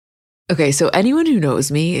Okay, so anyone who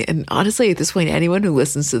knows me, and honestly, at this point, anyone who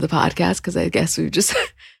listens to the podcast, because I guess we've just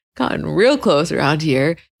gotten real close around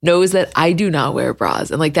here, knows that I do not wear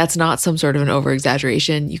bras. And like, that's not some sort of an over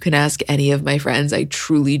exaggeration. You can ask any of my friends. I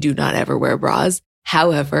truly do not ever wear bras.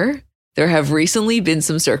 However, there have recently been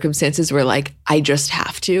some circumstances where like, I just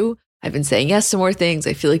have to. I've been saying yes to more things.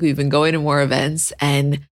 I feel like we've been going to more events,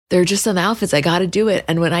 and there are just some outfits. I got to do it.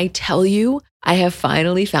 And when I tell you, I have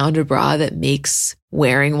finally found a bra that makes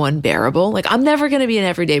wearing one bearable. Like, I'm never going to be an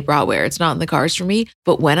everyday bra wearer. It's not in the cards for me.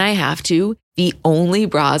 But when I have to, the only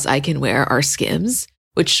bras I can wear are Skims,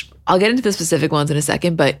 which I'll get into the specific ones in a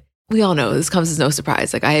second, but we all know this comes as no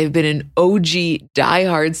surprise. Like, I have been an OG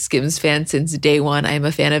diehard Skims fan since day one. I am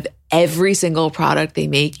a fan of every single product they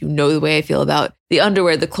make. You know the way I feel about the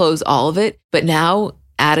underwear, the clothes, all of it. But now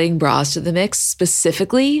adding bras to the mix,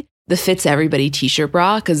 specifically the Fits Everybody t-shirt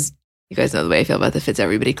bra, because you guys know the way I feel about the Fits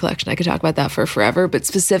Everybody collection. I could talk about that for forever, but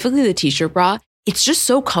specifically the t-shirt bra, it's just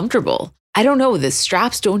so comfortable. I don't know, the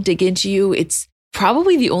straps don't dig into you. It's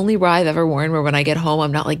probably the only bra I've ever worn where when I get home,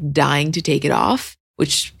 I'm not like dying to take it off,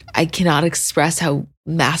 which I cannot express how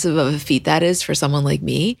massive of a feat that is for someone like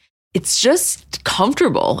me. It's just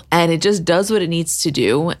comfortable and it just does what it needs to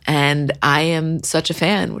do. And I am such a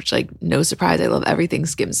fan, which like no surprise, I love everything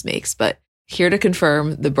Skims makes, but here to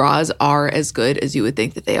confirm the bras are as good as you would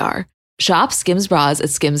think that they are. Shop Skims bras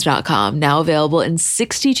at skims.com, now available in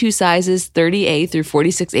 62 sizes, 30A through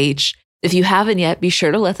 46H. If you haven't yet, be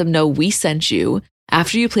sure to let them know we sent you.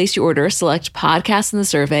 After you place your order, select podcast in the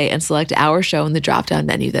survey and select our show in the drop-down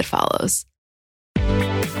menu that follows.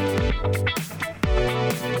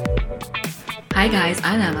 Hi guys,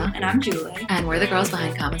 I'm Emma. And I'm Julie. And we're the girls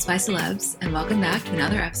behind Comments by Celebs. And welcome back to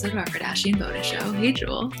another episode of our Kardashian bonus show. Hey,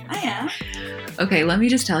 Jewel. Hiya. Okay, let me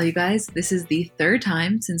just tell you guys, this is the third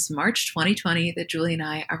time since March 2020 that Julie and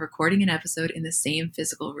I are recording an episode in the same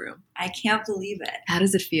physical room. I can't believe it. How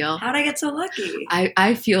does it feel? How'd I get so lucky?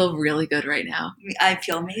 I feel really good right now. I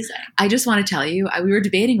feel amazing. I just want to tell you, we were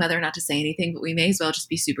debating whether or not to say anything, but we may as well just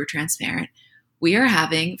be super transparent. We are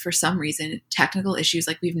having, for some reason, technical issues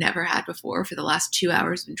like we've never had before. For the last 2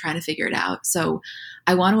 hours, we've been trying to figure it out. So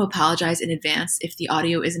I want to apologize in advance if the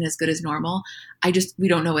audio isn't as good as normal. We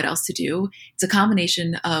don't know what else to do. It's a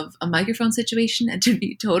combination of a microphone situation, and to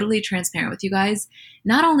be totally transparent with you guys,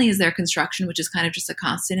 not only is there construction, which is kind of just a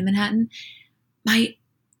constant in Manhattan,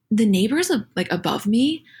 the neighbors like above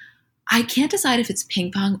me, I can't decide if it's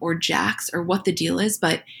ping pong or jacks or what the deal is,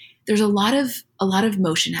 but there's a lot of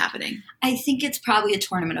motion happening. I think it's probably a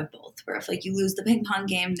tournament of both, where if like you lose the ping pong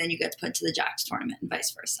game, then you get to put to the jacks tournament and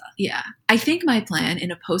vice versa. Yeah. I think my plan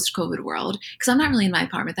in a post-COVID world, because I'm not really in my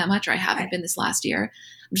apartment that much, or I haven't been this last year,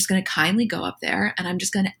 I'm just going to kindly go up there and I'm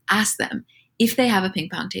just going to ask them if they have a ping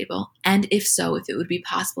pong table, and if so, if it would be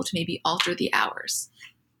possible to maybe alter the hours.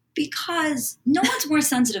 Because no one's more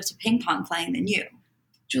sensitive to ping pong playing than you.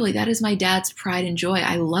 Julie, that is my dad's pride and joy.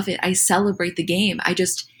 I love it. I celebrate the game.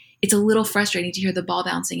 It's a little frustrating to hear the ball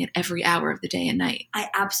bouncing at every hour of the day and night. I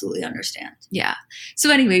absolutely understand. Yeah.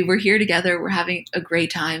 So anyway, we're here together. We're having a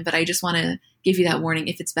great time, but I just want to give you that warning.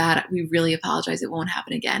 If it's bad, we really apologize. It won't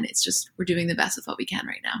happen again. It's just, we're doing the best with what we can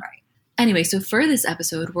right now. Right. Anyway, so for this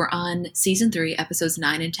episode, we're on season 3, episodes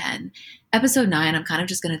 9 and 10. Episode 9, I'm kind of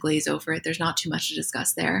just going to glaze over it. There's not too much to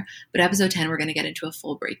discuss there. But episode 10, we're going to get into a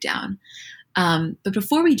full breakdown. But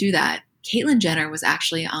before we do that, Caitlyn Jenner was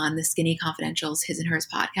actually on the Skinny Confidential's His and Hers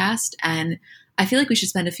podcast, and I feel like we should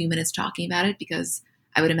spend a few minutes talking about it because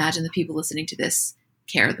I would imagine the people listening to this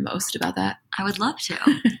care the most about that. I would love to.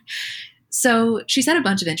 So she said a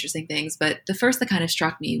bunch of interesting things, but the first that kind of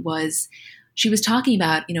struck me was she was talking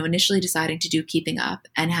about, initially deciding to do Keeping Up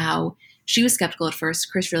and how she was skeptical at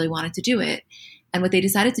first. Chris really wanted to do it. And what they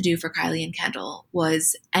decided to do for Kylie and Kendall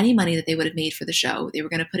was any money that they would have made for the show, they were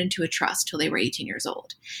going to put into a trust till they were 18 years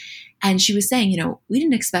old. And she was saying, we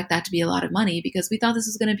didn't expect that to be a lot of money because we thought this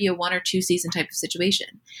was going to be a 1 or 2 season type of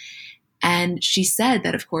situation. And she said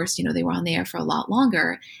that, of course, they were on the air for a lot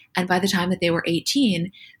longer. And by the time that they were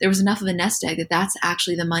 18, there was enough of a nest egg that that's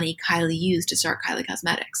actually the money Kylie used to start Kylie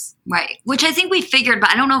Cosmetics. Right. Which I think we figured, but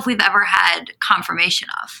I don't know if we've ever had confirmation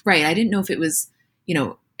of. Right. I didn't know if it was,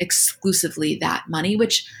 exclusively that money,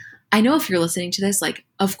 which I know if you're listening to this, like,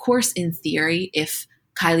 of course, in theory, if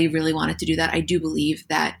Kylie really wanted to do that, I do believe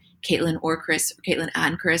that Caitlyn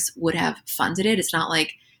and Chris would have funded it. It's not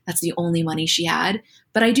like that's the only money she had,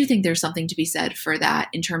 but I do think there's something to be said for that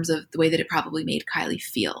in terms of the way that it probably made Kylie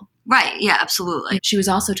feel. Right. Yeah, absolutely. She was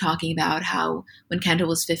also talking about how when Kendall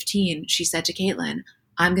was 15, she said to Caitlyn,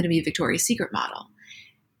 I'm going to be a Victoria's Secret model.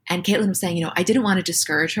 And Caitlyn was saying, I didn't want to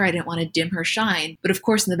discourage her. I didn't want to dim her shine. But of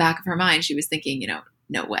course, in the back of her mind, she was thinking,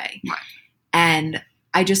 no way. Right. And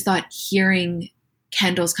I just thought hearing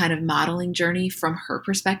Kendall's kind of modeling journey from her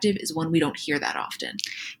perspective is one we don't hear that often.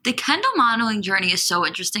 The Kendall modeling journey is so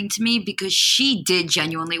interesting to me because she did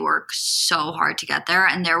genuinely work so hard to get there.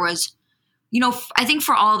 And there was, I think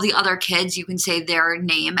for all of the other kids, you can say their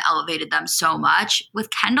name elevated them so much. With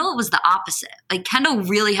Kendall, it was the opposite. Like, Kendall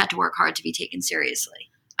really had to work hard to be taken seriously.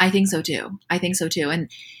 I think so too. And,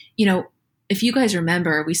 if you guys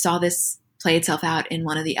remember, we saw this play itself out in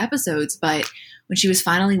one of the episodes, but when she was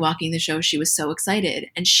finally walking the show, she was so excited,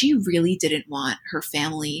 and she really didn't want her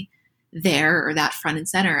family there or that front and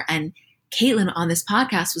center. And Caitlyn on this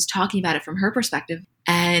podcast was talking about it from her perspective.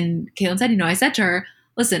 And Caitlyn said, I said to her,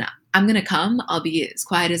 listen, I'm going to come. I'll be as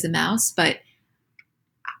quiet as a mouse. But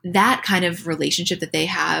that kind of relationship that they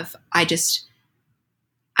have, I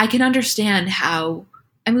can understand how,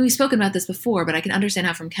 we've spoken about this before, but I can understand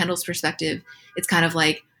how from Kendall's perspective, it's kind of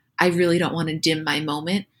like, I really don't want to dim my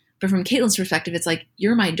moment. But from Caitlyn's perspective, it's like,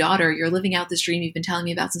 you're my daughter. You're living out this dream you've been telling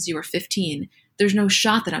me about since you were 15. There's no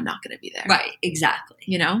shot that I'm not going to be there. Right. Exactly.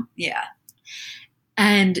 Yeah.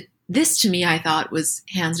 And this, to me, I thought was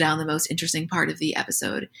hands down the most interesting part of the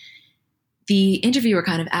episode. The interviewer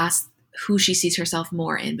kind of asked who she sees herself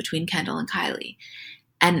more in between Kendall and Kylie.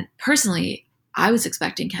 And personally, I was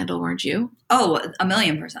expecting Kendall, weren't you? Oh,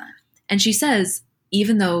 1,000,000%. And she says,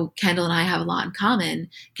 even though Kendall and I have a lot in common,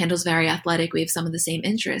 Kendall's very athletic, we have some of the same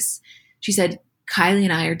interests. She said, Kylie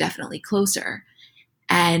and I are definitely closer.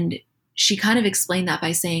 And she kind of explained that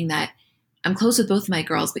by saying that I'm close with both of my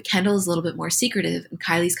girls, but Kendall is a little bit more secretive and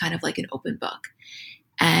Kylie's kind of like an open book.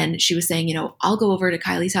 And she was saying, I'll go over to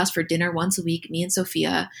Kylie's house for dinner once a week, me and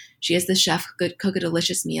Sophia. She has the chef cook a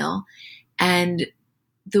delicious meal. And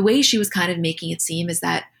the way she was kind of making it seem is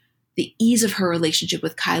that the ease of her relationship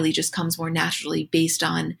with Kylie just comes more naturally based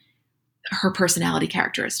on her personality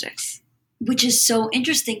characteristics. Which is so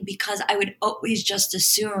interesting because I would always just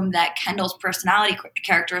assume that Kendall's personality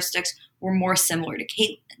characteristics were more similar to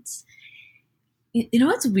Caitlyn's. You know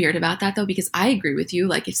what's weird about that, though? Because I agree with you.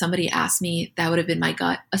 Like, if somebody asked me, that would have been my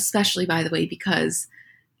gut, especially, by the way, because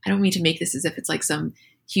I don't mean to make this as if it's like some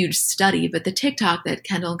huge study, but the TikTok that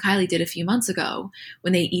Kendall and Kylie did a few months ago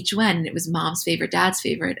when they each went, and it was mom's favorite, dad's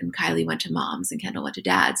favorite, and Kylie went to mom's and Kendall went to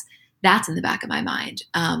dad's. That's in the back of my mind.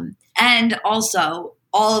 And also,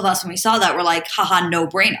 all of us, when we saw that, were like, haha, no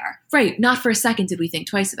brainer. Right. Not for a second did we think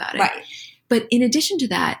twice about it. Right. But in addition to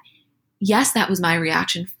that, yes, that was my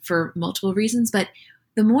reaction for multiple reasons. But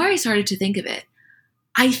the more I started to think of it,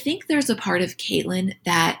 I think there's a part of Caitlyn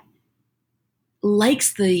that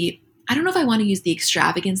likes I don't know if I want to use the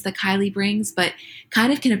extravagance that Kylie brings, but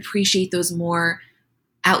kind of can appreciate those more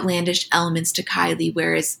outlandish elements to Kylie,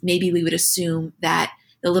 whereas maybe we would assume that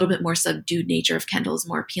the little bit more subdued nature of Kendall is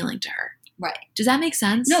more appealing to her. Right. Does that make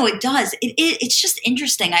sense? No, it does. It's just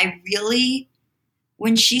interesting.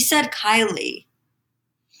 When she said Kylie,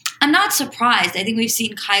 I'm not surprised. I think we've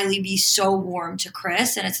seen Kylie be so warm to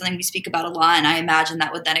Chris, and it's something we speak about a lot, and I imagine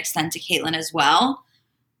that would then extend to Caitlyn as well.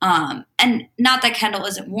 And not that Kendall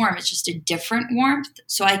isn't warm, it's just a different warmth.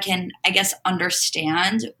 So I can, I guess,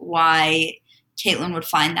 understand why Caitlyn would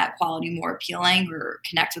find that quality more appealing or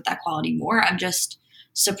connect with that quality more. I'm just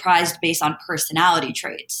surprised based on personality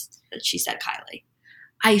traits that she said Kylie.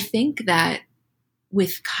 I think that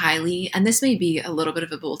with Kylie, and this may be a little bit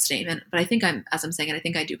of a bold statement, but I think as I'm saying it, I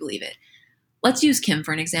think I do believe it. Let's use Kim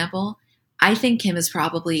for an example. I think Kim is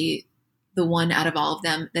probably the one out of all of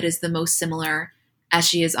them that is the most similar as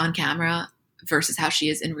she is on camera versus how she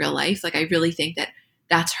is in real life. Like, I really think that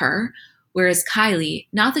that's her. Whereas Kylie,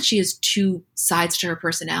 not that she has two sides to her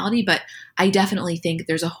personality, but I definitely think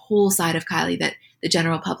there's a whole side of Kylie that the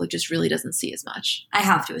general public just really doesn't see as much. I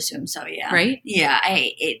have to assume so, yeah. Right? Yeah,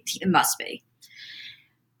 it must be.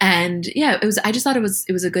 And yeah, I just thought it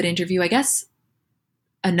was a good interview. I guess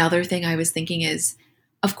another thing I was thinking is,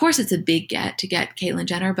 of course it's a big get to get Caitlyn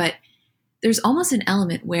Jenner, but there's almost an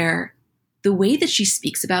element where the way that she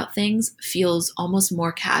speaks about things feels almost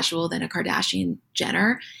more casual than a Kardashian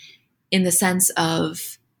Jenner, in the sense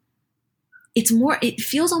of it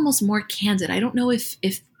feels almost more candid. I don't know if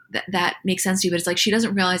that makes sense to you, but it's like she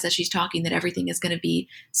doesn't realize that she's talking that everything is going to be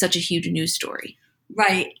such a huge news story.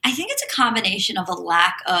 Right. I think it's a combination of a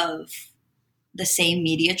lack of the same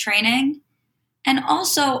media training. And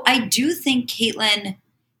also, I do think Caitlyn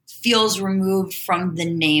feels removed from the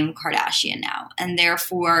name Kardashian now. And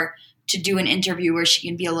therefore, to do an interview where she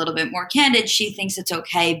can be a little bit more candid, she thinks it's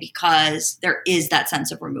okay because there is that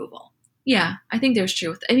sense of removal. Yeah, I think there's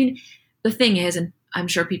truth. I mean, the thing is, and I'm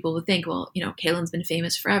sure people would think, well, Caitlyn's been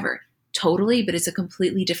famous forever. Totally, but it's a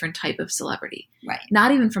completely different type of celebrity. Right.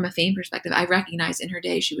 Not even from a fame perspective. I recognize in her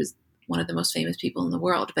day she was one of the most famous people in the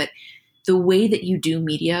world, but the way that you do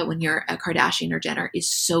media when you're a Kardashian or Jenner is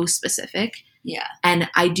so specific. Yeah. And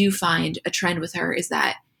I do find a trend with her is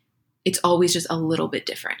that it's always just a little bit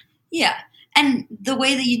different. Yeah. And the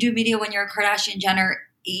way that you do media when you're a Kardashian Jenner,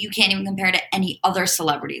 you can't even compare to any other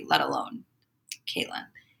celebrity, let alone Caitlyn.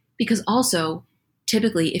 Because also,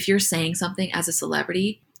 typically, if you're saying something as a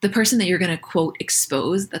celebrity, the person that you're going to, quote,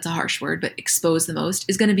 expose, that's a harsh word, but expose the most,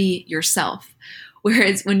 is going to be yourself.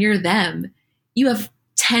 Whereas when you're them, you have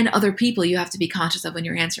 10 other people you have to be conscious of when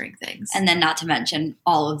you're answering things. And then not to mention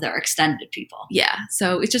all of their extended people. Yeah.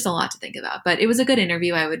 So it's just a lot to think about. But it was a good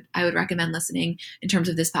interview. I would recommend listening. In terms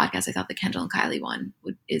of this podcast, I thought the Kendall and Kylie one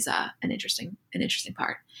is an interesting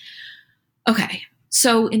part. Okay.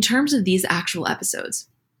 So in terms of these actual episodes,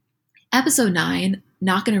 episode 9,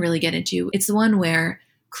 not going to really get into. It's the one where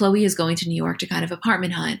Khloe is going to New York to kind of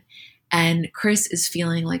apartment hunt, and Kris is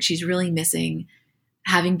feeling like she's really missing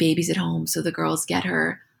having babies at home. So the girls get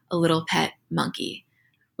her a little pet monkey,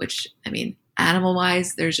 which, I mean,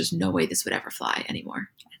 animal-wise, there's just no way this would ever fly anymore.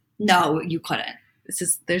 No, you couldn't.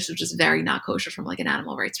 There's just very not kosher from like an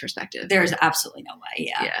animal rights perspective. There's absolutely no way.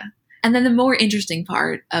 Yeah. Yeah. And then the more interesting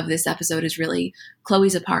part of this episode is really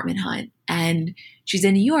Khloe's apartment hunt. And she's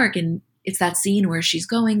in New York, and it's that scene where she's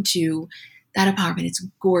going to that apartment. It's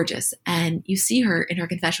gorgeous. And you see her in her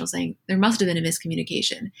confessional saying there must have been a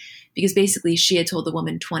miscommunication, because basically she had told the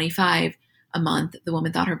woman $25 a month. The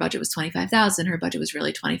woman thought her budget was $25,000. Her budget was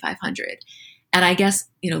really $2,500. And I guess,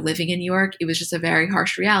 living in New York, it was just a very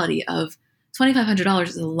harsh reality of $2,500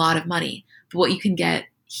 is a lot of money. But what you can get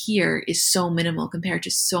here is so minimal compared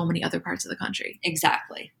to so many other parts of the country.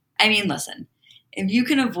 Exactly. I mean, listen, if you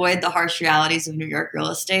can avoid the harsh realities of New York real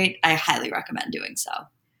estate, I highly recommend doing so.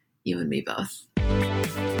 You and me both.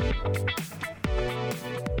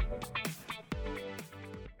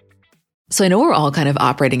 So I know we're all kind of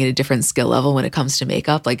operating at a different skill level when it comes to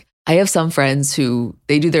makeup. Like, I have some friends who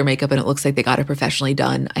they do their makeup and it looks like they got it professionally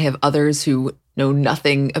done. I have others who know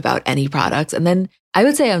nothing about any products. And then I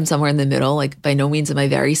would say I'm somewhere in the middle. Like, by no means am I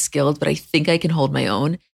very skilled, but I think I can hold my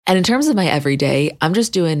own. And in terms of my everyday, I'm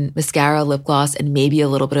just doing mascara, lip gloss, and maybe a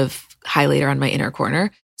little bit of highlighter on my inner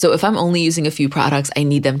corner. So if I'm only using a few products, I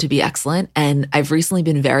need them to be excellent. And I've recently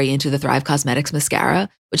been very into the Thrive Cosmetics mascara,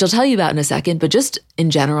 which I'll tell you about in a second. But just in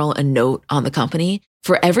general, a note on the company.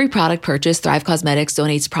 For every product purchase, Thrive Cosmetics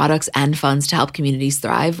donates products and funds to help communities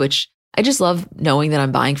thrive, which I just love knowing that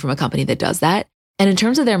I'm buying from a company that does that. And in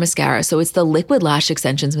terms of their mascara, so it's the Liquid Lash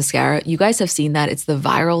Extensions mascara. You guys have seen that. It's the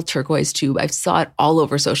viral turquoise tube. I saw it all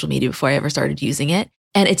over social media before I ever started using it.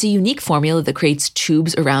 And it's a unique formula that creates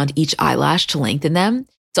tubes around each eyelash to lengthen them.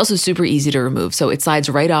 It's also super easy to remove. So it slides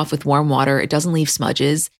right off with warm water. It doesn't leave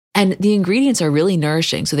smudges. And the ingredients are really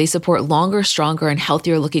nourishing. So they support longer, stronger, and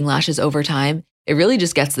healthier looking lashes over time. It really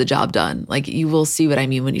just gets the job done. Like, you will see what I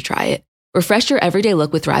mean when you try it. Refresh your everyday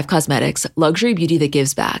look with Thrive Cosmetics, luxury beauty that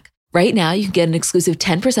gives back. Right now, you can get an exclusive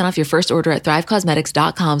 10% off your first order at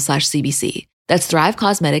thrivecosmetics.com/CBC. That's Thrive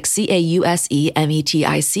Cosmetics,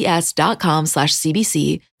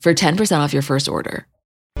 CAUSEMETICS.com/CBC for 10% off your first order.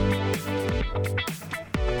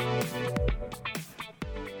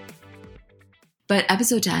 But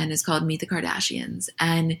episode 10 is called Meet the Kardashians,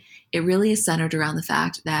 and it really is centered around the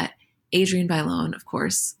fact that Adrienne Bailon, of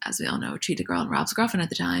course, as we all know, Cheetah Girl and Rob's girlfriend at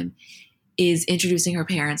the time, is introducing her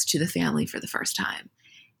parents to the family for the first time.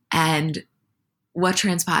 And what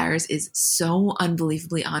transpires is so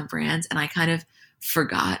unbelievably on brand, and I kind of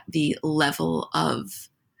forgot the level of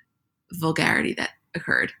vulgarity that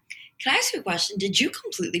occurred. Can I ask you a question? Did you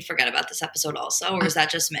completely forget about this episode also, or is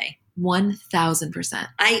that just me? 1,000%.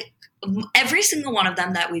 Every single one of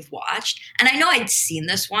them that we've watched, and I know I'd seen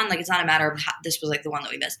this one, like, it's not a matter of how, this was like the one that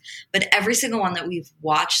we missed, but every single one that we've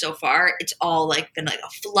watched so far, it's all like been like a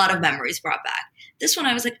flood of memories brought back. This one,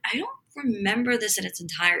 I was like, I don't remember this in its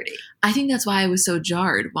entirety. I think that's why I was so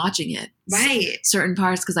jarred watching it. Right. Certain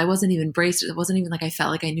parts, because I wasn't even braced. It wasn't even like I felt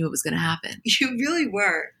like I knew it was going to happen. You really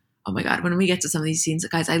were. Oh my God. When we get to some of these scenes,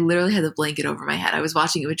 guys, I literally had the blanket over my head. I was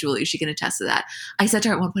watching it with Julie. She can attest to that. I said to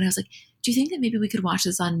her at one point, I was like, do you think that maybe we could watch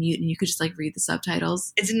this on mute and you could just like read the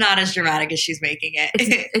subtitles? It's not as dramatic as she's making it.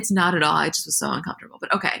 It's not at all. I just was so uncomfortable,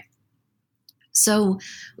 but okay. So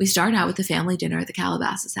we start out with the family dinner at the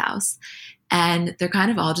Calabasas house, and they're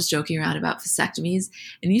kind of all just joking around about vasectomies.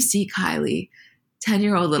 And you see Kylie,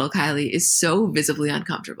 10-year-old little Kylie, is so visibly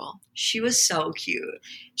uncomfortable. She was so cute.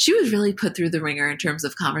 She was really put through the ringer in terms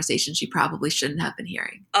of conversation she probably shouldn't have been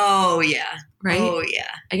hearing. Oh, yeah. Right? Oh, yeah.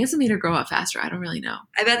 I guess it made her grow up faster. I don't really know.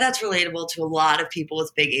 I bet that's relatable to a lot of people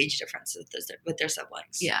with big age differences with their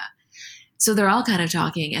siblings. Yeah. So they're all kind of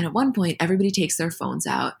talking. And at one point, everybody takes their phones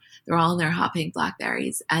out. They're all in their hot pink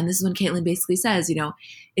Blackberries. And this is when Caitlyn basically says,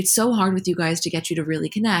 it's so hard with you guys to get you to really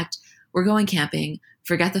connect. We're going camping.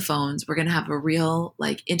 Forget the phones. We're going to have a real,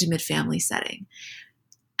 intimate family setting.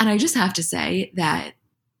 And I just have to say that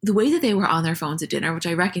the way that they were on their phones at dinner, which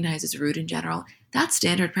I recognize is rude in general, that's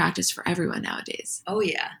standard practice for everyone nowadays. Oh,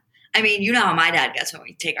 yeah. I mean, you know how my dad gets when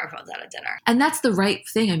we take our phones out at dinner. And that's the right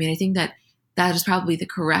thing. I mean, I think that is probably the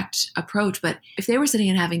correct approach. But if they were sitting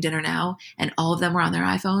and having dinner now and all of them were on their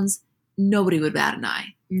iPhones, nobody would bat an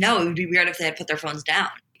eye. No, it would be weird if they had put their phones down.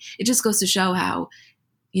 It just goes to show how,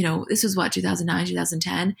 this was 2009,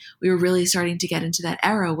 2010. We were really starting to get into that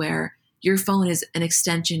era where your phone is an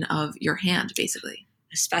extension of your hand, basically.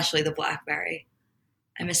 Especially the BlackBerry.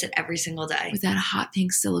 I miss it every single day. With that hot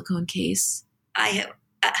pink silicone case. I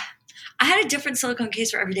had a different silicone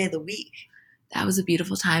case for every day of the week. That was a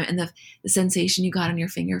beautiful time. And the sensation you got on your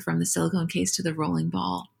finger from the silicone case to the rolling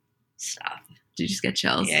ball. Stop. Did you just get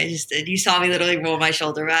chills? Yeah, I just did. You saw me literally roll my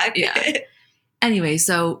shoulder back. Yeah. Anyway,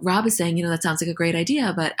 so Rob is saying, that sounds like a great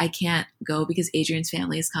idea, but I can't go because Adrian's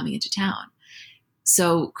family is coming into town.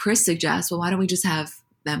 So Chris suggests, well, why don't we just have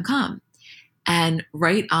them come? And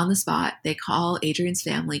right on the spot, they call Adrian's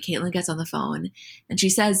family. Caitlyn gets on the phone and she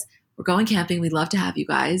says, we're going camping. We'd love to have you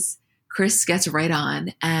guys. Chris gets right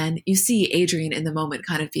on. And you see Adrian in the moment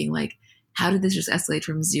kind of being like, how did this just escalate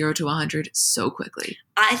from 0 to 100 so quickly?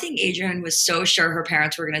 I think Adrian was so sure her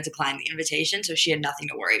parents were going to decline the invitation, so she had nothing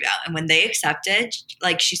to worry about. And when they accepted,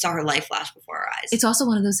 she saw her life flash before her eyes. It's also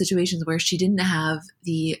one of those situations where she didn't have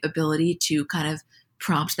the ability to kind of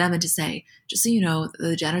prompt them and to say, just so you know,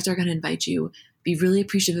 the Jenners are going to invite you, be really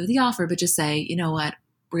appreciative of the offer, but just say, you know what,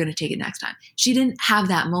 we're going to take it next time. She didn't have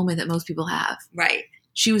that moment that most people have. Right.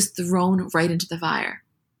 She was thrown right into the fire.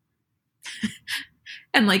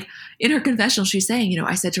 And in her confessional, she's saying,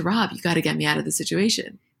 I said to Rob, you got to get me out of this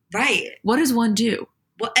situation. Right. What does one do?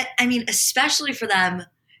 Well, I mean, especially for them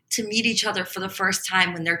to meet each other for the first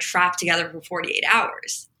time when they're trapped together for 48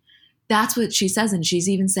 hours. That's what she says. And she's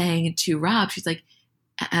even saying to Rob, she's like,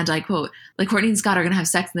 and I quote, Courtney and Scott are going to have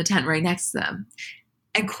sex in the tent right next to them.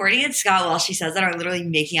 And Courtney and Scott, while she says that, are literally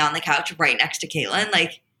making out on the couch right next to Caitlyn.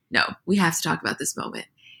 No, we have to talk about this moment.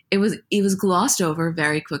 It was glossed over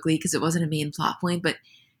very quickly because it wasn't a main plot point, but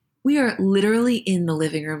we are literally in the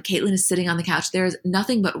living room. Caitlyn is sitting on the couch. There's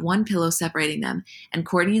nothing but one pillow separating them. And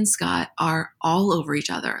Courtney and Scott are all over each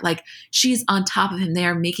other. She's on top of him. They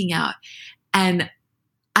are making out. And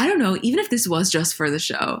I don't know, even if this was just for the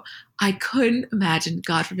show, I couldn't imagine,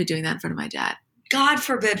 God forbid, doing that in front of my dad. God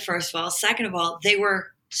forbid, first of all. Second of all, they were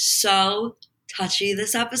so touchy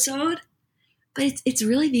this episode. But it's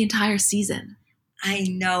really the entire season. I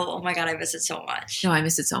know. Oh my God, I miss it so much. No, I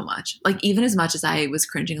miss it so much. Even as much as I was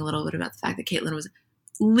cringing a little bit about the fact that Caitlyn was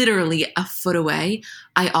literally a foot away,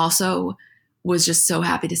 I also was just so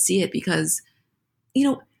happy to see it because,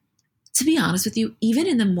 to be honest with you, even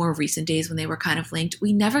in the more recent days when they were kind of linked,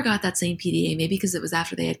 we never got that same PDA, maybe because it was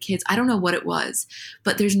after they had kids. I don't know what it was,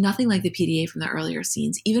 but there's nothing like the PDA from the earlier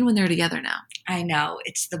scenes, even when they're together now. I know.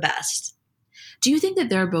 It's the best. Do you think that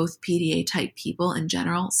they're both PDA type people in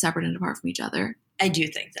general, separate and apart from each other? I do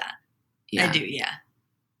think that. Yeah. I do, yeah.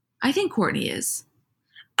 I think Courtney is.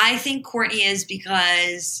 I think Courtney is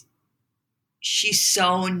because she's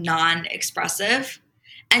so non-expressive.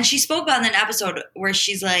 And she spoke about in an episode where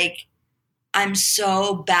she's like, I'm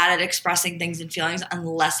so bad at expressing things and feelings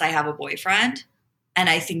unless I have a boyfriend. And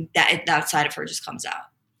I think that side of her just comes out.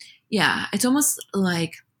 Yeah. It's almost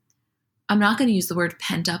like, I'm not going to use the word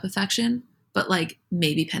pent-up affection, but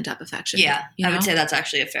maybe pent-up affection. Yeah. I would say that's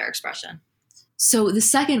actually a fair expression. So the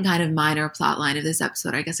second kind of minor plot line of this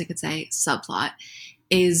episode, I guess I could say subplot,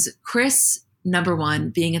 is Chris, number one,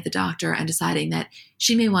 being at the doctor and deciding that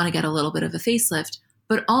she may want to get a little bit of a facelift,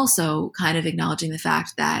 but also kind of acknowledging the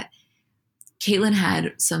fact that Caitlyn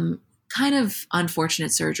had some kind of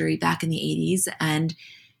unfortunate surgery back in the 80s, and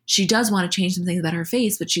she does want to change some things about her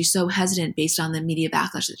face, but she's so hesitant based on the media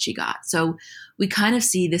backlash that she got. So we kind of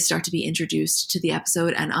see this start to be introduced to the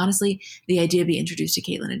episode, and honestly, the idea of being introduced to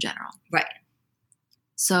Caitlyn in general. Right.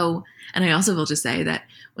 So, and I also will just say that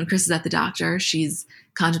when Chris is at the doctor, she's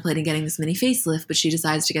contemplating getting this mini facelift, but she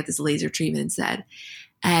decides to get this laser treatment instead.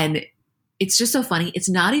 And it's just so funny. It's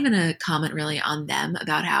not even a comment really on them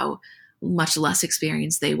about how much less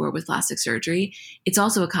experienced they were with plastic surgery. It's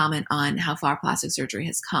also a comment on how far plastic surgery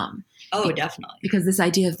has come. Oh, definitely. Because this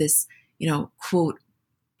idea of this, quote,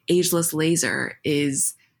 ageless laser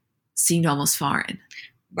seemed almost foreign.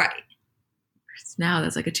 Right. Now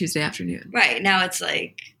that's like a Tuesday afternoon. Right. Now it's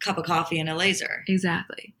like a cup of coffee and a laser.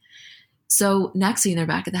 Exactly. So next scene, they're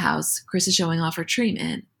back at the house. Chris is showing off her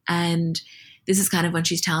treatment. And this is kind of when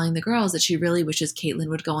she's telling the girls that she really wishes Caitlyn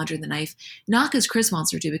would go under the knife, not because Chris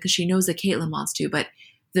wants her to, because she knows that Caitlyn wants to, but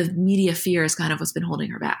the media fear is kind of what's been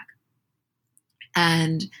holding her back.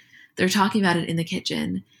 And they're talking about it in the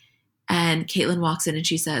kitchen. And Caitlyn walks in and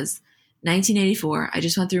she says, 1984, I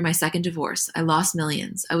just went through my second divorce. I lost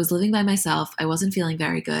millions. I was living by myself. I wasn't feeling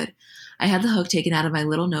very good. I had the hook taken out of my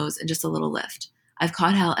little nose and just a little lift. I've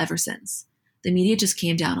caught hell ever since. The media just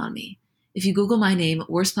came down on me. If you Google my name,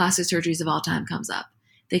 worst plastic surgeries of all time comes up.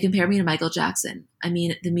 They compare me to Michael Jackson. I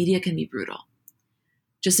mean, the media can be brutal.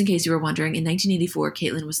 Just in case you were wondering, in 1984,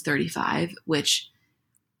 Caitlyn was 35, which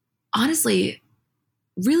honestly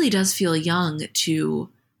really does feel young to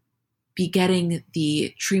be getting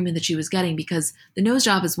the treatment that she was getting, because the nose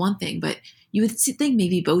job is one thing, but you would think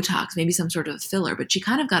maybe Botox, maybe some sort of filler, but she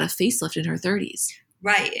kind of got a facelift in her 30s.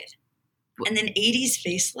 Right. And then 80s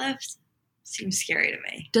facelift seems scary to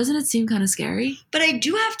me. Doesn't it seem kind of scary? But I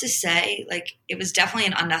do have to say, like, it was definitely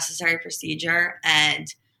an unnecessary procedure,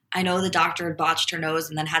 and I know the doctor had botched her nose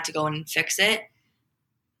and then had to go in and fix it.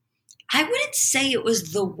 I wouldn't say it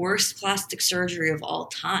was the worst plastic surgery of all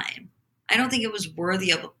time. I don't think it was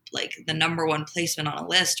worthy of like the number one placement on a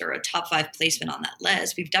list or a top 5 placement on that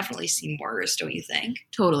list. We've definitely seen worse, don't you think?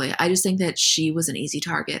 Totally. I just think that she was an easy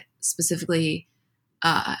target, specifically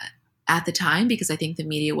at the time, because I think the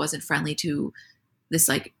media wasn't friendly to this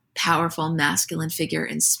like powerful masculine figure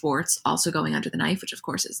in sports also going under the knife, which of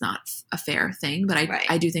course is not a fair thing. But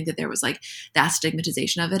I do think that there was like that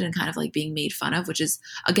stigmatization of it and kind of like being made fun of, which is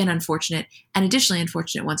again unfortunate, and additionally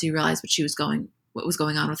unfortunate once you realize what was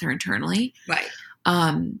going on with her internally. Right.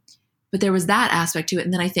 But there was that aspect to it.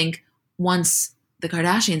 And then I think once the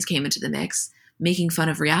Kardashians came into the mix, making fun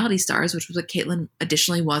of reality stars, which was what Caitlyn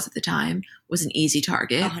additionally was at the time, was an easy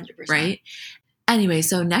target. 100%. Right? Anyway,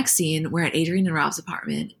 so next scene, we're at Adrienne and Rob's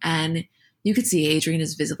apartment, and you could see Adrienne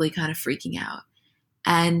is visibly kind of freaking out.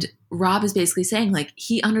 And Rob is basically saying, like,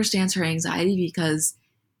 he understands her anxiety because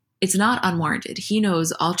it's not unwarranted. He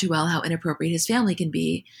knows all too well how inappropriate his family can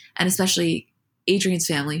be, and especially Adrienne's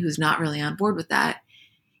family, who's not really on board with that.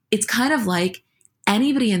 It's kind of like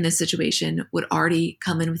anybody in this situation would already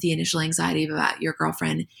come in with the initial anxiety about your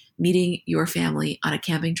girlfriend meeting your family on a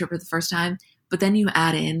camping trip for the first time, but then you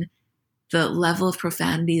add in the level of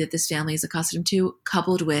profanity that this family is accustomed to,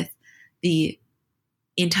 coupled with the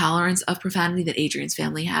intolerance of profanity that Adrienne's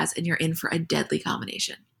family has, and you're in for a deadly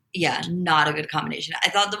combination. Yeah, not a good combination. I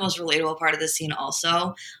thought the most relatable part of the scene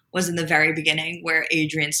also was in the very beginning where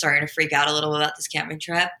Adrienne's starting to freak out a little about this camping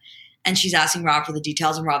trip. And she's asking Rob for the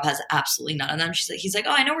details, and Rob has absolutely none of them. He's like,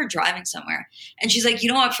 oh, I know we're driving somewhere. And she's like, you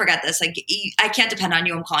know what? Forget this. Like, I can't depend on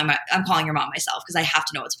you. I'm calling your mom myself because I have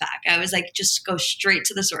to know what's back. I was like, just go straight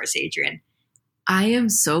to the source, Adrienne. I am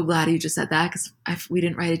so glad you just said that because we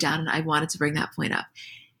didn't write it down, and I wanted to bring that point up.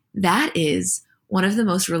 That is one of the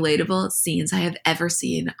most relatable scenes I have ever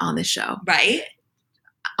seen on this show. Right?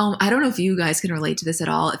 I don't know if you guys can relate to this at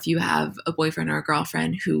all. If you have a boyfriend or a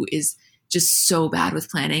girlfriend who is just so bad with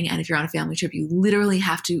planning, and if you're on a family trip, you literally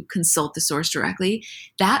have to consult the source directly.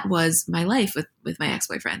 That was my life with my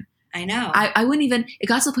ex-boyfriend. I know. I wouldn't even, it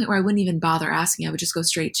got to the point where I wouldn't even bother asking. I would just go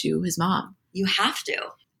straight to his mom. You have to.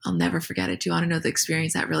 I'll never forget it. Do you want to know the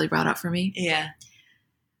experience that really brought up for me? Yeah.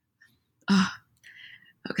 Oh,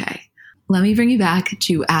 okay. Let me bring you back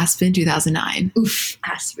to Aspen 2009. Oof,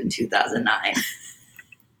 Aspen 2009.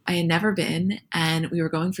 I had never been, and we were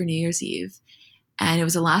going for New Year's Eve. And it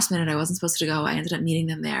was the last minute. I wasn't supposed to go. I ended up meeting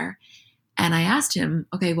them there. And I asked him,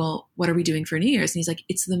 okay, well, what are we doing for New Year's? And he's like,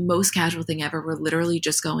 it's the most casual thing ever. We're literally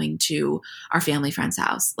just going to our family friend's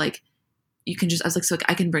house. Like, you can just, I was like, so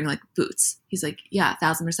I can bring like boots. He's like, yeah,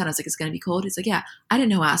 1,000%. I was like, it's going to be cold. He's like, yeah, I didn't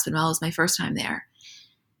know Aspen well. It was my first time there.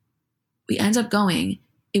 We ended up going.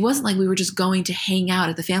 It wasn't like we were just going to hang out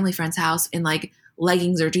at the family friend's house in like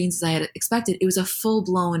leggings or jeans as I had expected. It was a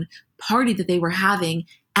full-blown party that they were having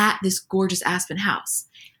at this gorgeous Aspen house.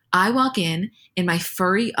 I walk in my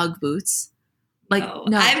furry Ugg boots. Like,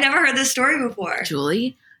 no, I've never heard this story before.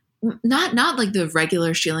 Julie, not like the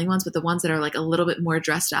regular shearling ones, but the ones that are like a little bit more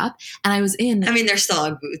dressed up. And I was in. I mean, they're still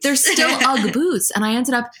Ugg boots. They're still Ugg boots. And I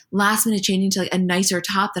ended up last minute changing to like a nicer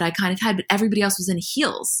top that I kind of had, but everybody else was in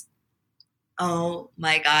heels. Oh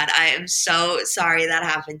my God. I am so sorry that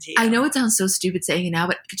happened to you. I know it sounds so stupid saying it now,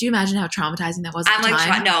 but could you imagine how traumatizing that was at the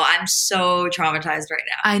time? No, I'm so traumatized right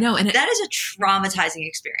now. I know. And that is a traumatizing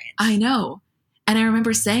experience. I know. And I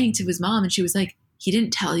remember saying to his mom, and she was like, he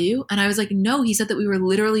didn't tell you? And I was like, no, he said that we were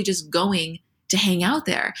literally just going to hang out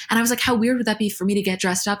there. And I was like, how weird would that be for me to get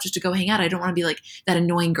dressed up just to go hang out? I don't want to be like that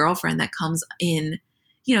annoying girlfriend that comes in,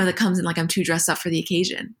 like I'm too dressed up for the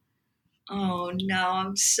occasion. Oh, no.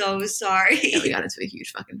 I'm so sorry. Yeah, we got into a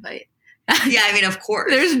huge fucking fight. Yeah, I mean, of course.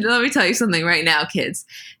 Let me tell you something right now, kids.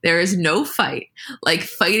 There is no fight like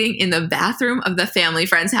fighting in the bathroom of the family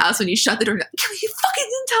friend's house when you shut the door. You fucking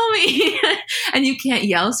didn't tell me. And you can't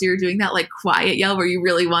yell. So you're doing that like quiet yell where you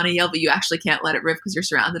really want to yell, but you actually can't let it rip because you're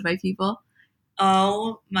surrounded by people.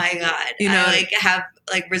 Oh my God. You know, I have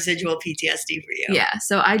residual PTSD for you. Yeah.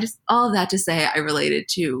 So all of that to say, I related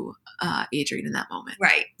to Adrian in that moment.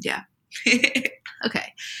 Right. Yeah.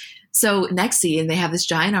 Okay. So next scene, they have this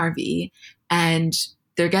giant RV and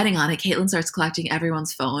they're getting on it. Caitlyn starts collecting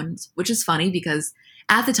everyone's phones, which is funny because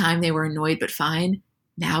at the time they were annoyed but fine.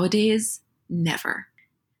 Nowadays, never.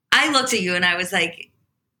 I looked at you and I was like,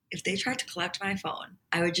 if they tried to collect my phone,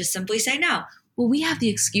 I would just simply say no. Well, we have the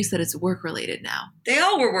excuse that it's work related now. They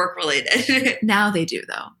all were work related. Now they do,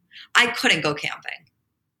 though. I couldn't go camping.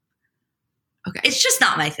 Okay. It's just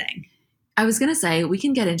not my thing. I was going to say, we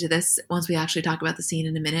can get into this once we actually talk about the scene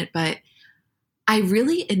in a minute, but I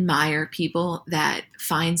really admire people that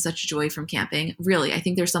find such joy from camping. Really, I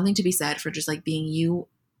think there's something to be said for just like being you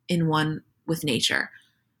in one with nature.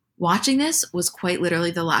 Watching this was quite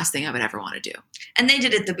literally the last thing I would ever want to do. And they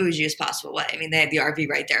did it the bougiest possible way. I mean, they had the RV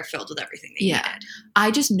right there filled with everything they needed.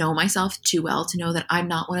 I just know myself too well to know that I'm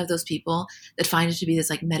not one of those people that find it to be this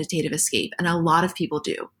like meditative escape. And a lot of people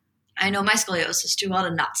do. I know my scoliosis too well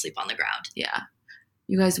to not sleep on the ground. Yeah.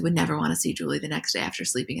 You guys would never want to see Julie the next day after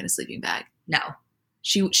sleeping in a sleeping bag. No.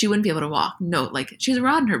 She wouldn't be able to walk. No, like she has a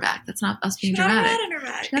rod in her back. That's not us being dramatic. She got a rod in her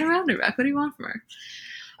back. She got a rod in her back. What do you want from her?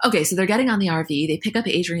 Okay, so they're getting on the RV. They pick up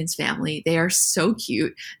Adrian's family. They are so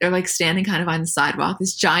cute. They're like standing kind of on the sidewalk.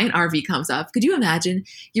 This giant RV comes up. Could you imagine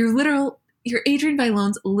your Adrian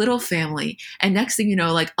Bailon's little family, and next thing you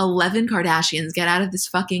know, like 11 Kardashians get out of this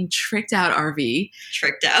fucking tricked out RV.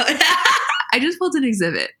 Tricked out. I just pulled an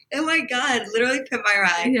exhibit. Oh my God, literally pimp my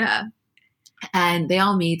ride. Yeah. And they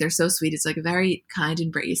all meet. They're so sweet. It's like a very kind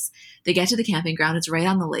embrace. They get to the camping ground. It's right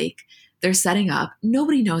on the lake. They're setting up.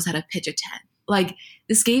 Nobody knows how to pitch a tent. Like,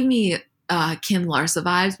 this gave me Kim Larsa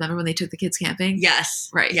vibes. Remember when they took the kids camping? Yes.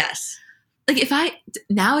 Right. Yes. Like,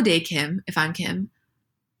 nowadays Kim, if I'm Kim,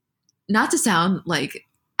 not to sound like,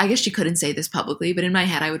 I guess she couldn't say this publicly, but in my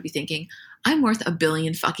head I would be thinking, I'm worth $1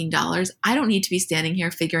 billion fucking dollars. I don't need to be standing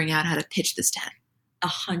here figuring out how to pitch this tent.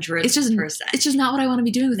 100%. It's just not what I want to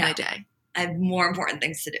be doing with my day. I have more important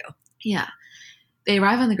things to do. Yeah. They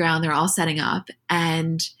arrive on the ground. They're all setting up.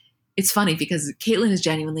 And it's funny because Caitlyn is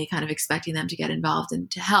genuinely kind of expecting them to get involved and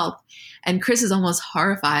to help. And Chris is almost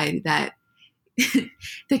horrified that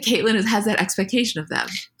Caitlyn has that expectation of them.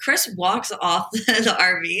 Chris walks off the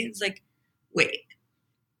RV. It's like, wait,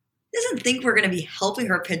 doesn't think we're going to be helping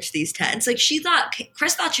her pitch these tents. Like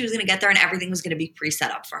Chris thought she was going to get there and everything was going to be pre-set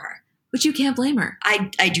up for her. But you can't blame her.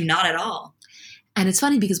 I do not at all. And it's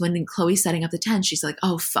funny because when Chloe's setting up the tent, she's like,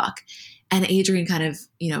 oh, fuck. And Adrian kind of,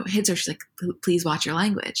 hits her. She's like, please watch your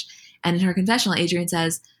language. And in her confessional, Adrian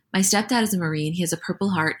says, my stepdad is a Marine. He has a Purple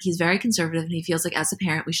Heart. He's very conservative. And he feels like as a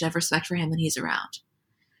parent, we should have respect for him when he's around.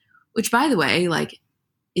 Which, by the way, like,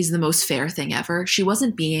 is the most fair thing ever. She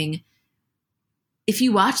wasn't being, if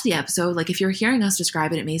you watch the episode, like if you're hearing us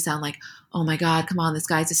describe it, it may sound like, oh my God, come on, this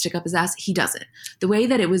guy's to stick up his ass. He doesn't. The way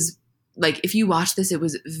that it was, like, if you watch this, it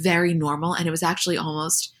was very normal. And it was actually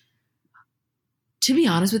almost, to be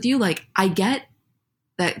honest with you, like, I get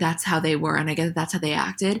that that's how they were. And I get that that's how they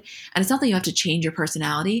acted. And it's not that you have to change your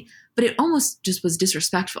personality, but it almost just was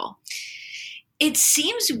disrespectful. It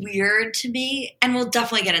seems weird to me. And we'll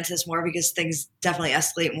definitely get into this more because things definitely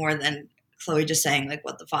escalate more than Chloe just saying, like,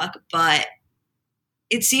 what the fuck? But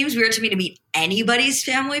it seems weird to me to meet anybody's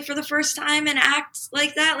family for the first time and act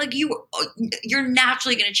like that. Like you're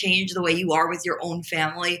naturally going to change the way you are with your own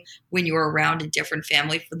family when you're around a different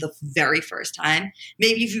family for the very first time.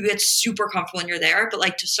 Maybe if you get super comfortable and you're there, but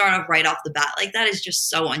like to start off right off the bat like that is just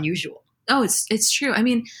so unusual. Oh, it's true. I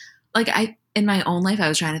mean, like in my own life, I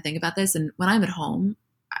was trying to think about this, and when I'm at home,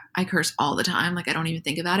 I curse all the time. Like I don't even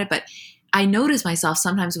think about it, but I notice myself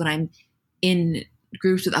sometimes when I'm in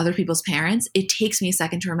groups with other people's parents, it takes me a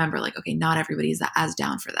second to remember, like, okay, not everybody is as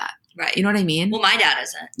down for that. Right. You know what I mean? Well, my dad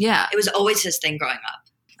isn't. Yeah. It was always his thing growing up.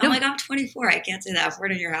 I'm 24. I can't say that F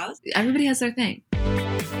word in your house. Everybody has their thing.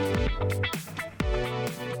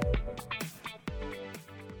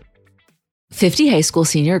 $50 high school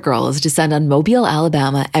senior girls descend on Mobile,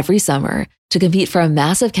 Alabama every summer to compete for a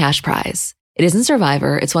massive cash prize. It isn't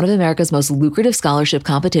Survivor. It's one of America's most lucrative scholarship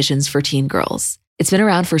competitions for teen girls. It's been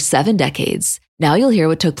around for 7 decades. Now you'll hear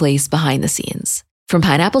what took place behind the scenes. From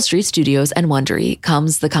Pineapple Street Studios and Wondery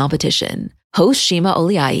comes The Competition, Host Shima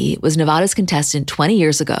Oliai was Nevada's contestant 20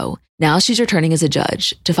 years ago. Now she's returning as a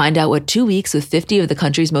judge to find out what 2 weeks with 50 of the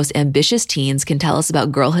country's most ambitious teens can tell us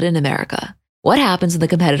about girlhood in America. What happens when the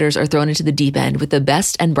competitors are thrown into the deep end with the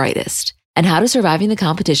best and brightest? And how does surviving the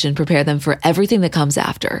competition prepare them for everything that comes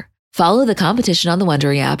after? Follow The Competition on the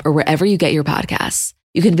Wondery app or wherever you get your podcasts.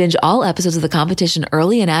 You can binge all episodes of The Competition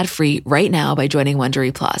early and ad-free right now by joining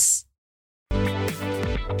Wondery Plus.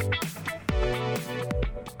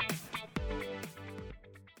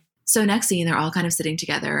 So next scene, they're all kind of sitting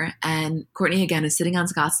together, and Courtney again is sitting on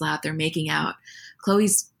Scott's lap. They're making out.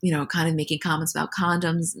 Chloe's, kind of making comments about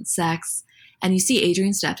condoms and sex. And you see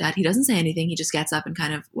Adrian's stepdad. He doesn't say anything. He just gets up and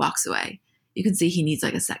kind of walks away. You can see he needs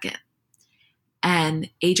like a second. And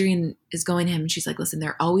Adrian is going to him and she's like, listen,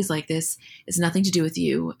 they're always like this. It's nothing to do with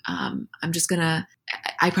you.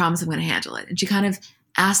 I promise I'm going to handle it. And she kind of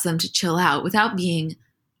asked them to chill out without being,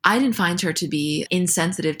 I didn't find her to be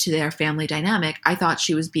insensitive to their family dynamic. I thought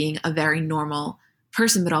she was being a very normal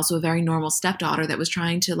person, but also a very normal stepdaughter that was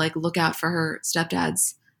trying to like look out for her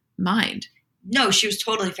stepdad's mind. No, she was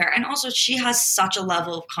totally fair. And also she has such a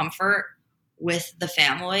level of comfort with the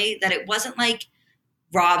family that it wasn't like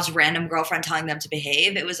Rob's random girlfriend telling them to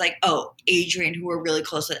behave. It was like, oh, Adrian, who we're really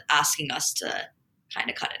close with, asking us to kind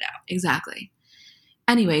of cut it out. Exactly.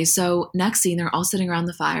 Anyway, so next scene, they're all sitting around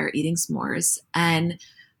the fire eating s'mores. And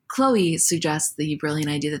Chloe suggests the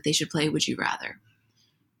brilliant idea that they should play Would You Rather.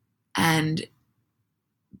 And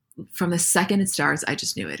from the second it starts, I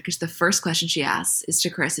just knew it. Because the first question she asks is to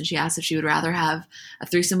Chris. And she asks if she would rather have a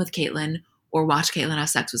threesome with Caitlyn or watch Caitlyn have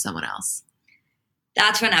sex with someone else.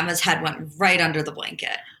 That's when Emma's head went right under the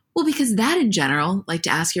blanket. Well, because that in general, like to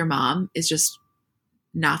ask your mom is just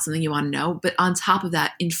not something you want to know. But on top of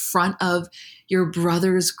that, in front of your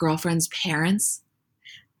brother's girlfriend's parents.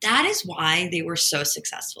 That is why they were so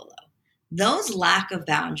successful, though. Those lack of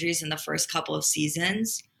boundaries in the first couple of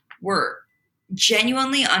seasons were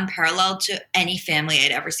genuinely unparalleled to any family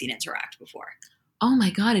I'd ever seen interact before. Oh my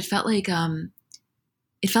God. It felt like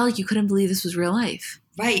you couldn't believe this was real life.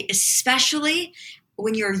 Right. Especially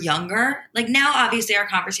when you're younger. Like now, obviously our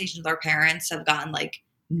conversations with our parents have gotten like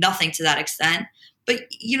nothing to that extent. But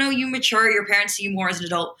you mature, your parents see you more as an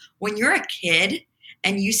adult. When you're a kid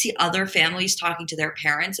and you see other families talking to their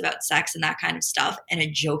parents about sex and that kind of stuff in a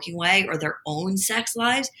joking way or their own sex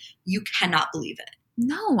lives, you cannot believe it.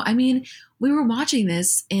 No, I mean, we were watching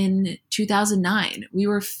this in 2009. We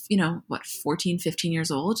were, 14, 15 years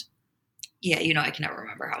old? Yeah, I can never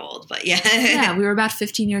remember how old, but yeah. Yeah, we were about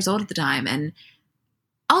 15 years old at the time. And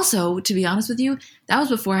also, to be honest with you, that was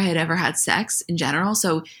before I had ever had sex in general.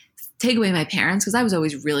 So take away my parents, because I was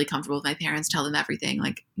always really comfortable with my parents, tell them everything.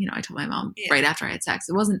 Like, I told my mom right after I had sex.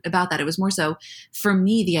 It wasn't about that. It was more so, for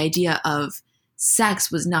me, the idea of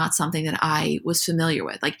sex was not something that I was familiar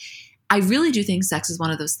with. Like, I really do think sex is one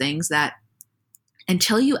of those things that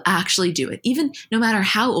until you actually do it, even no matter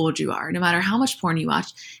how old you are, no matter how much porn you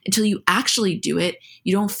watch, until you actually do it,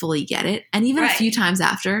 you don't fully get it. And even a few times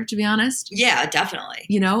after, to be honest. Yeah, definitely.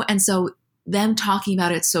 And so them talking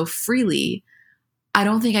about it so freely, I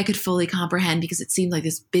don't think I could fully comprehend because it seemed like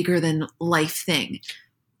this bigger than life thing.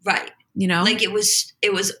 Right. Like it was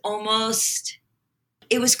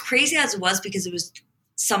crazy as it was because it was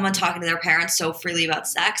someone talking to their parents so freely about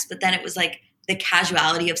sex, but then it was like the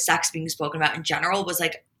casuality of sex being spoken about in general was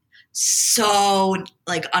like so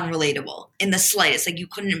like unrelatable in the slightest. Like you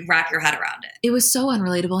couldn't wrap your head around it. It was so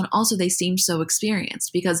unrelatable. And also they seemed so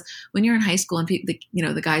experienced because when you're in high school and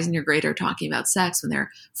the guys in your grade are talking about sex when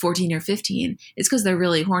they're 14 or 15, it's because they're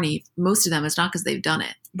really horny. Most of them, it's not because they've done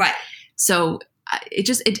it. Right. So I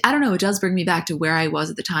don't know. It does bring me back to where I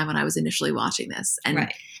was at the time when I was initially watching this.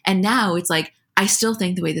 And now it's like, I still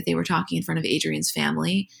think the way that they were talking in front of Adrian's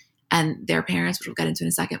family and their parents, which we'll get into in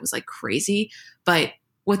a second, was like crazy. But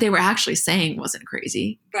what they were actually saying wasn't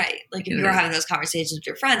crazy. Right. Like if you were having those conversations with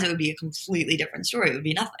your friends, it would be a completely different story. It would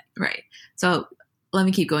be nothing. Right. So let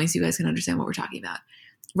me keep going so you guys can understand what we're talking about.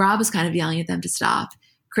 Rob is kind of yelling at them to stop.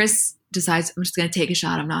 Chris decides, I'm just going to take a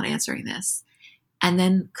shot. I'm not answering this. And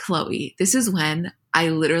then Chloe, this is when I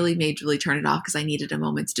literally made Julie turn it off because I needed a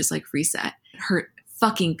moment to just like reset. Her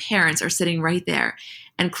fucking parents are sitting right there.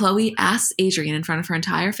 And Chloe asks Adrian in front of her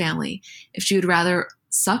entire family if she would rather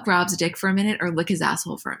suck Rob's dick for a minute or lick his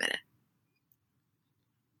asshole for a minute.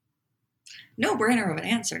 No brainer of an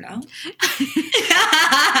answer, no?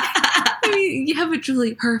 I mean, yeah, but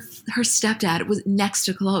Julie, her stepdad was next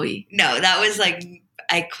to Chloe. No, that was like,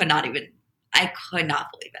 I could not believe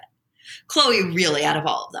it. Chloe really, out of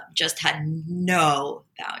all of them, just had no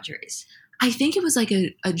boundaries. I think it was like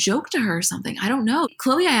a joke to her or something. I don't know.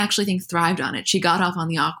 Chloe, I actually think, thrived on it. She got off on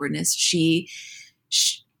the awkwardness.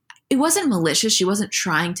 it wasn't malicious. She wasn't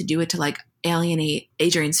trying to do it to like alienate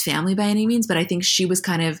Adrian's family by any means, but I think she was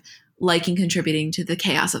kind of liking contributing to the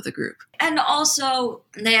chaos of the group. And also,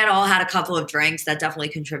 they had all had a couple of drinks that definitely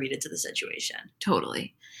contributed to the situation.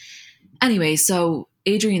 Totally. Anyway, so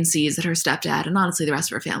Adrian sees that her stepdad and honestly the rest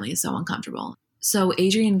of her family is so uncomfortable. So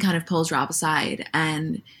Adrian kind of pulls Rob aside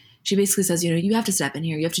and she basically says, you have to step in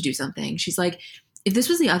here. You have to do something. She's like, if this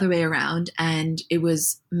was the other way around and it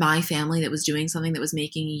was my family that was doing something that was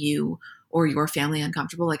making you or your family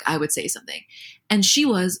uncomfortable, like I would say something. And she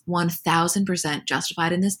was 1000%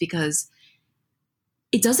 justified in this because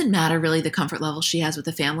it doesn't matter really the comfort level she has with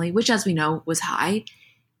the family, which as we know was high.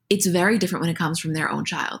 It's very different when it comes from their own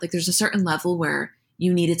child. Like there's a certain level where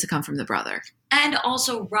you need it to come from the brother. And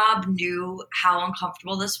also Rob knew how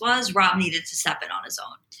uncomfortable this was. Rob needed to step in on his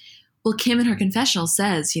own. Well, Kim in her confessional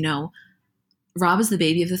says, Rob is the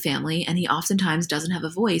baby of the family and he oftentimes doesn't have a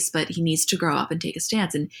voice, but he needs to grow up and take a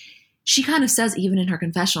stance. And she kind of says even in her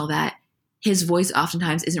confessional that his voice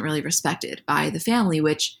oftentimes isn't really respected by the family,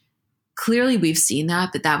 which clearly we've seen that,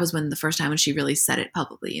 but that was when the first time when she really said it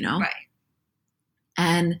publicly, Right.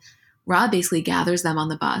 And Rob basically gathers them on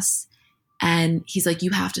the bus and he's like,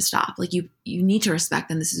 you have to stop. Like you need to respect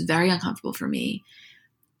them. This is very uncomfortable for me.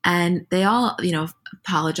 And they all,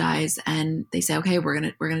 apologize and they say, okay, we're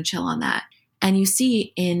going to chill on that. And you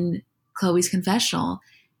see in Chloe's confessional,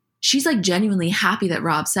 she's like genuinely happy that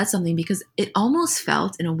Rob said something because it almost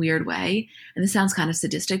felt in a weird way. And this sounds kind of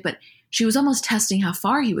sadistic, but she was almost testing how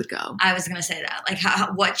far he would go. I was going to say that. Like,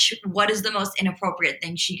 what is the most inappropriate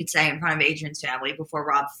thing she could say in front of Adrian's family before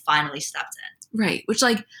Rob finally stepped in? Right. Which,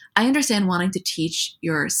 like, I understand wanting to teach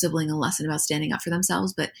your sibling a lesson about standing up for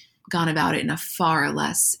themselves, but gone about it in a far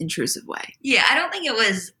less intrusive way. Yeah, I don't think it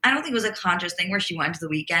was a conscious thing where she went to the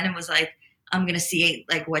weekend and was like, I'm going to see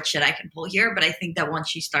like what shit I can pull here. But I think that once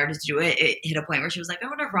she started to do it, it hit a point where she was like, I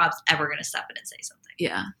wonder if Rob's ever going to step in and say something.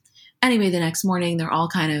 Yeah. Anyway, the next morning, they're all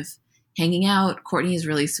kind of hanging out. Courtney is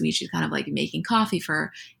really sweet. She's kind of like making coffee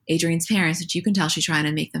for Adrian's parents, which you can tell she's trying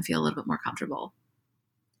to make them feel a little bit more comfortable.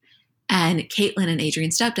 And Caitlyn and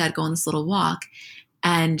Adrian's stepdad go on this little walk.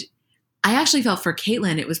 And I actually felt for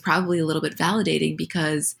Caitlyn, it was probably a little bit validating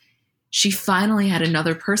because she finally had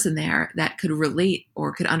another person there that could relate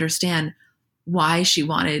or could understand why she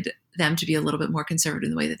wanted them to be a little bit more conservative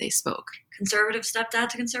in the way that they spoke. Conservative stepdad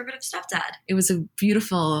to conservative stepdad. It was a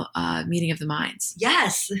beautiful meeting of the minds.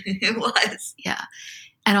 Yes, it was. Yeah.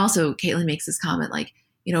 And also Caitlyn makes this comment like,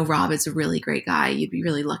 Rob is a really great guy. You'd be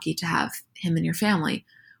really lucky to have him in your family,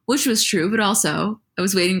 which was true. But also I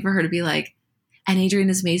was waiting for her to be like, and Adrian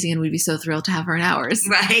is amazing and we'd be so thrilled to have her in ours.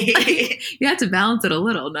 Right. Like, you have to balance it a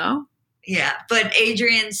little, no? Yeah. But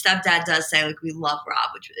Adrian's stepdad does say like, we love Rob,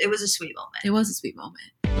 which it was a sweet moment. It was a sweet moment.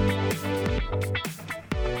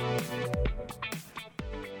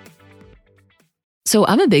 So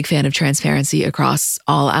I'm a big fan of transparency across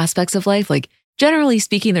all aspects of life. Like generally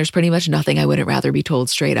speaking, there's pretty much nothing I wouldn't rather be told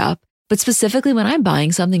straight up. But specifically when I'm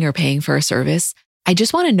buying something or paying for a service, I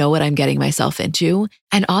just want to know what I'm getting myself into.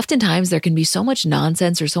 And oftentimes there can be so much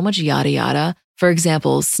nonsense or so much yada yada. For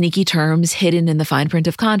example, sneaky terms hidden in the fine print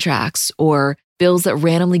of contracts, or bills that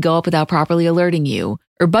randomly go up without properly alerting you,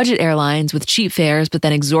 or budget airlines with cheap fares but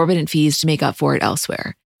then exorbitant fees to make up for it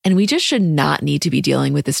elsewhere. And we just should not need to be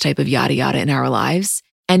dealing with this type of yada yada in our lives.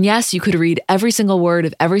 And yes, you could read every single word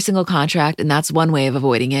of every single contract, and that's one way of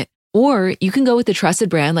avoiding it. Or you can go with a trusted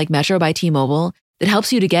brand like Metro by T-Mobile that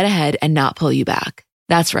helps you to get ahead and not pull you back.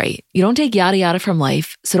 That's right. You don't take yada yada from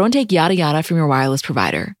life, so don't take yada yada from your wireless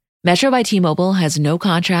provider. Metro by T-Mobile has no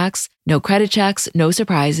contracts, no credit checks, no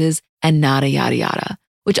surprises, and nada yada yada,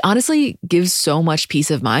 which honestly gives so much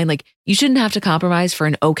peace of mind. Like you shouldn't have to compromise for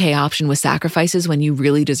an okay option with sacrifices when you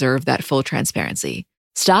really deserve that full transparency.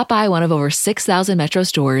 Stop by one of over 6,000 Metro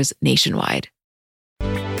stores nationwide.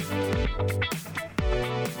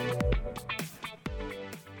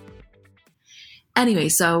 Anyway,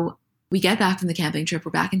 so we get back from the camping trip.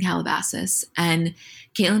 We're back in Calabasas, and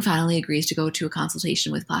Caitlyn finally agrees to go to a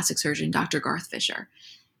consultation with plastic surgeon Dr. Garth Fisher.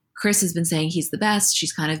 Chris has been saying he's the best.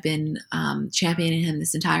 She's kind of been championing him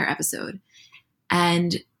this entire episode.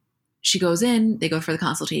 And she goes in, they go for the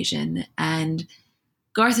consultation, and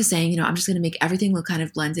Garth is saying, I'm just going to make everything look kind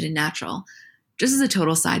of blended and natural. Just as a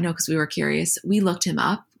total side note, because we were curious, we looked him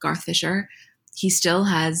up, Garth Fisher. He still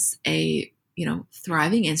has a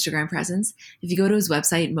thriving Instagram presence. If you go to his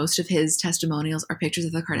website, most of his testimonials are pictures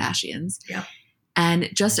of the Kardashians. Yeah. And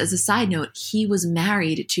just as a side note, he was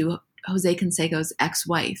married to Jose Canseco's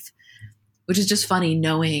ex-wife, which is just funny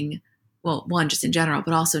knowing, well, one, just in general,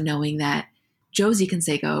 but also knowing that Josie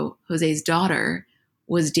Canseco, Jose's daughter,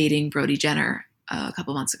 was dating Brody Jenner a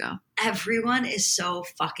couple months ago. Everyone is so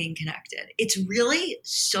fucking connected. It's really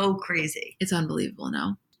so crazy. It's unbelievable,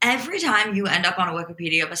 no? Every time you end up on a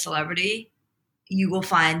Wikipedia of a celebrity, you will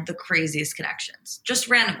find the craziest connections, just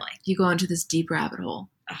randomly. You go into this deep rabbit hole.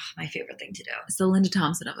 Ugh, my favorite thing to do. It's the Linda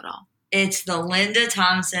Thompson of it all. It's the Linda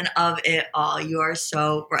Thompson of it all. You are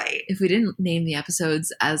so right. If we didn't name the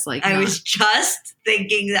episodes as like... I was just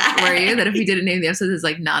thinking that. Were you? That if we didn't name the episodes as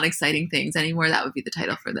like non-exciting things anymore, that would be the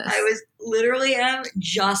title for this. I was literally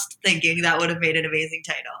just thinking that would have made an amazing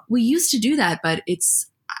title. We used to do that, but it's...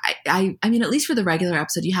 I mean, at least for the regular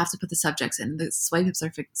episode, you have to put the subjects in. The swipe ups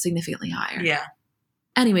are significantly higher. Yeah.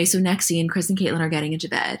 Anyway, so next scene, Chris and Caitlyn are getting into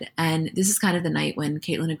bed. And this is kind of the night when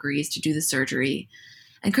Caitlyn agrees to do the surgery.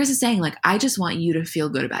 And Chris is saying, like, I just want you to feel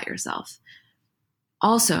good about yourself.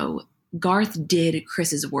 Also, Garth did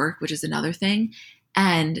Chris's work, which is another thing.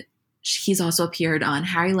 And he's also appeared on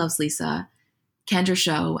Harry Loves Lisa, Kendra's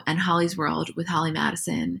Show, and Holly's World with Holly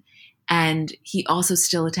Madison. And he also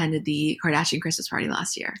still attended the Kardashian Christmas party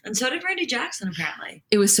last year. And so did Randy Jackson, apparently.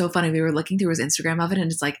 It was so funny. We were looking through his Instagram of it,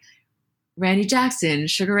 and it's like Randy Jackson,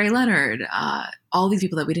 Sugar Ray Leonard, all these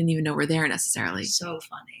people that we didn't even know were there necessarily. So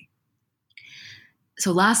funny.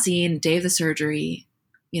 So last scene, day of the surgery,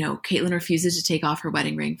 you know, Caitlyn refuses to take off her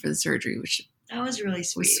wedding ring for the surgery, which that was really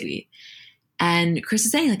sweet. was sweet. And Chris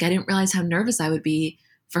is saying, like, I didn't realize how nervous I would be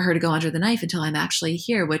for her to go under the knife until I'm actually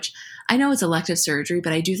here, which I know it's elective surgery,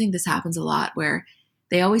 but I do think this happens a lot where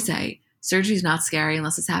they always say surgery is not scary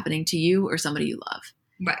unless it's happening to you or somebody you love.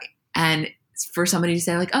 Right. And for somebody to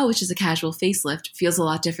say like, oh, it's just a casual facelift feels a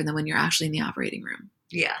lot different than when you're actually in the operating room.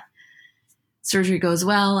 Yeah. Surgery goes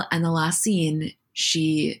well. And the last scene,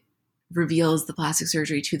 she reveals the plastic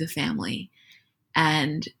surgery to the family.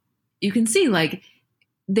 And you can see like,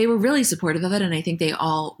 they were really supportive of it. And I think they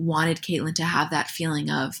all wanted Caitlyn to have that feeling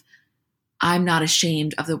of, I'm not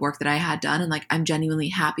ashamed of the work that I had done. And like, I'm genuinely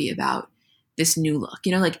happy about this new look.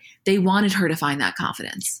 You know, like they wanted her to find that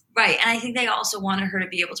confidence. Right. And I think they also wanted her to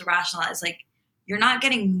be able to rationalize, like, you're not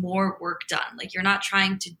getting more work done. Like you're not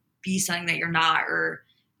trying to be something that you're not, or,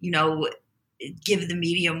 you know, give the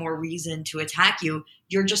media more reason to attack you.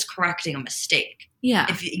 You're just correcting a mistake. Yeah.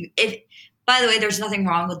 If by the way, there's nothing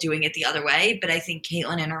wrong with doing it the other way, but I think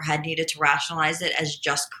Caitlyn in her head needed to rationalize it as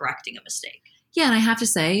just correcting a mistake. Yeah, and I have to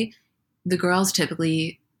say, the girls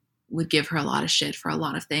typically would give her a lot of shit for a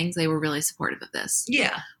lot of things. They were really supportive of this.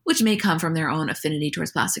 Yeah. Which may come from their own affinity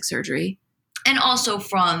towards plastic surgery. And also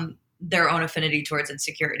from their own affinity towards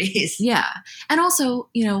insecurities. Yeah. And also,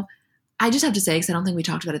 you know, I just have to say, because I don't think we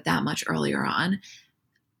talked about it that much earlier on,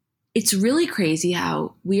 it's really crazy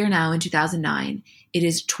how we are now in 2009. It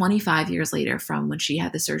is 25 years later from when she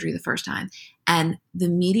had the surgery the first time. And the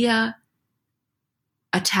media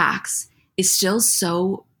attacks is still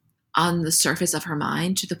so on the surface of her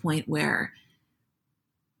mind to the point where,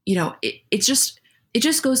 you know, it just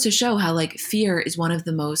goes to show how like fear is one of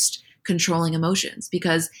the most controlling emotions,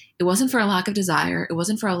 because it wasn't for a lack of desire. It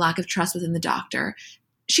wasn't for a lack of trust within the doctor.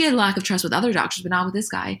 She had a lack of trust with other doctors, but not with this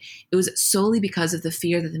guy. It was solely because of the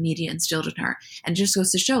fear that the media instilled in her. And it just goes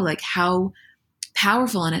to show like how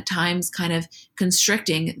powerful and at times kind of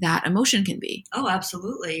constricting that emotion can be. Oh,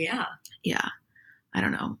 absolutely. Yeah. Yeah. I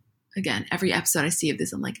don't know. Again, every episode I see of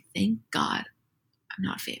this, I'm like, thank God I'm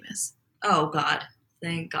not famous. Oh, God.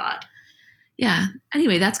 Thank God. Yeah.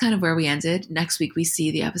 Anyway, that's kind of where we ended. Next week, we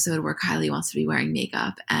see the episode where Kylie wants to be wearing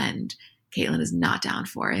makeup and Caitlyn is not down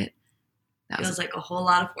for it. That feels like a whole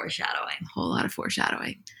lot of foreshadowing. A whole lot of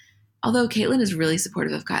foreshadowing. Although Caitlyn is really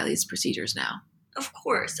supportive of Kylie's procedures now. Of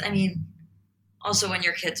course. I mean, also when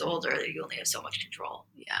your kid's older, you only have so much control.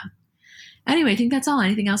 Yeah. Anyway, I think that's all.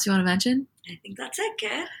 Anything else you want to mention? I think that's it,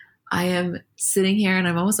 kid. I am sitting here and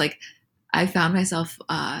I'm almost like, I found myself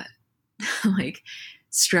like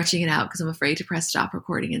stretching it out because I'm afraid to press stop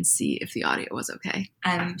recording and see if the audio was okay.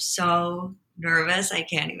 I'm so nervous. I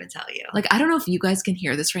can't even tell you. Like, I don't know if you guys can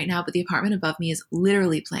hear this right now, but the apartment above me is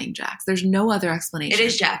literally playing Jax. There's no other explanation. It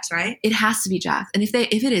is Jax, right? It has to be Jax. And if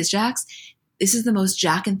it is Jax, this is the most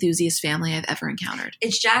Jack enthusiast family I've ever encountered.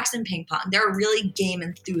 It's Jax and ping pong. They're a really game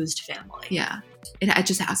enthused family. Yeah. It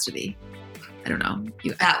just has to be. I don't know.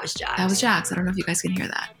 That was Jax. That was Jax. I don't know if you guys can hear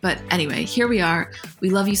that. But anyway, here we are.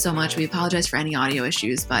 We love you so much. We apologize for any audio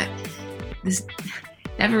issues, but this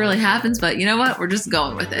never really happens. But you know what? We're just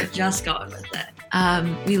going with it. Just going with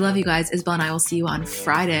it. We love you guys. Isabel and I will see you on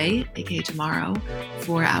Friday, aka tomorrow,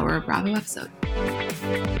 for our Bravo episode.